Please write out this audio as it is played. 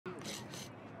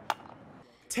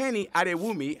Tani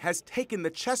Adewumi has taken the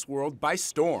chess world by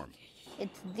storm.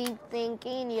 It's deep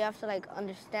thinking. You have to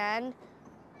understand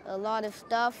a lot of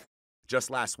stuff. Just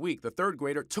last week, the third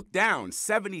grader took down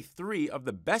 73 of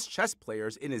the best chess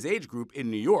players in his age group in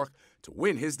New York to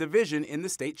win his division in the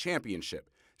state championship,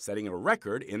 setting a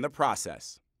record in the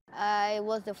process. I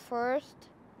was the first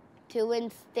to win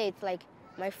states,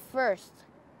 my first,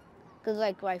 because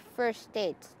my first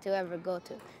state to ever go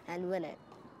to and win it.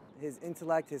 His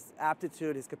intellect, his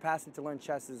aptitude, his capacity to learn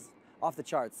chess is off the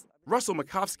charts. Russell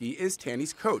Makovsky is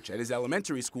Tani's coach at his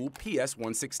elementary school, PS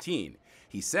 116.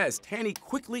 He says Tani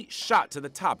quickly shot to the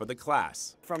top of the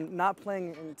class. From not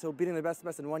playing until beating the best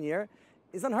in 1 year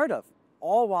is unheard of,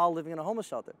 all while living in a homeless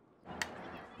shelter.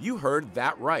 You heard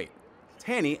that right.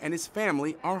 Tani and his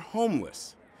family are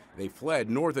homeless. They fled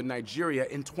northern Nigeria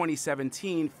in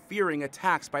 2017, fearing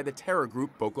attacks by the terror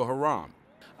group Boko Haram.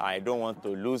 I don't want to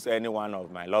lose any one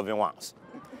of my loving ones.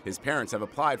 His parents have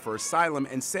applied for asylum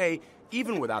and say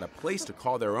even without a place to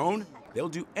call their own, they'll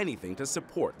do anything to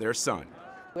support their son.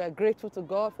 We are grateful to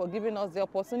God for giving us the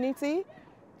opportunity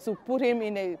to put him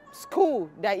in a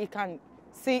school that he can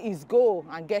see his goal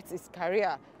and get his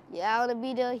career. Yeah, I want to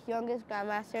be the youngest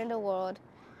grandmaster in the world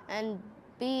and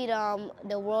beat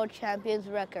the world champion's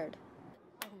record.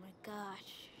 Oh my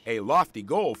gosh. A lofty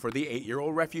goal for the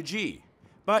 8-year-old refugee.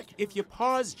 But if you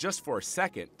pause just for a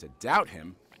second to doubt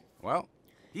him, well,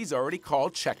 he's already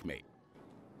called checkmate.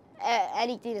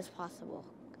 Anything is possible.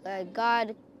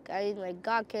 God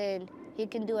he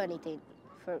can do anything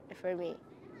for me.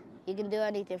 He can do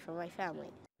anything for my family.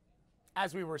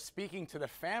 As we were speaking to the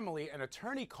family, an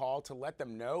attorney called to let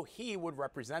them know he would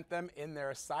represent them in their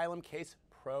asylum case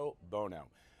pro bono.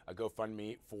 A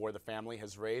GoFundMe for the family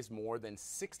has raised more than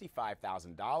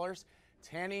 $65,000.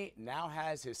 Tani now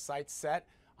has his sights set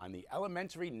on the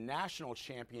Elementary National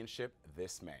Championship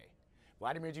this May.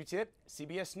 Vladimir Dutit,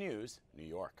 CBS News, New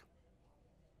York.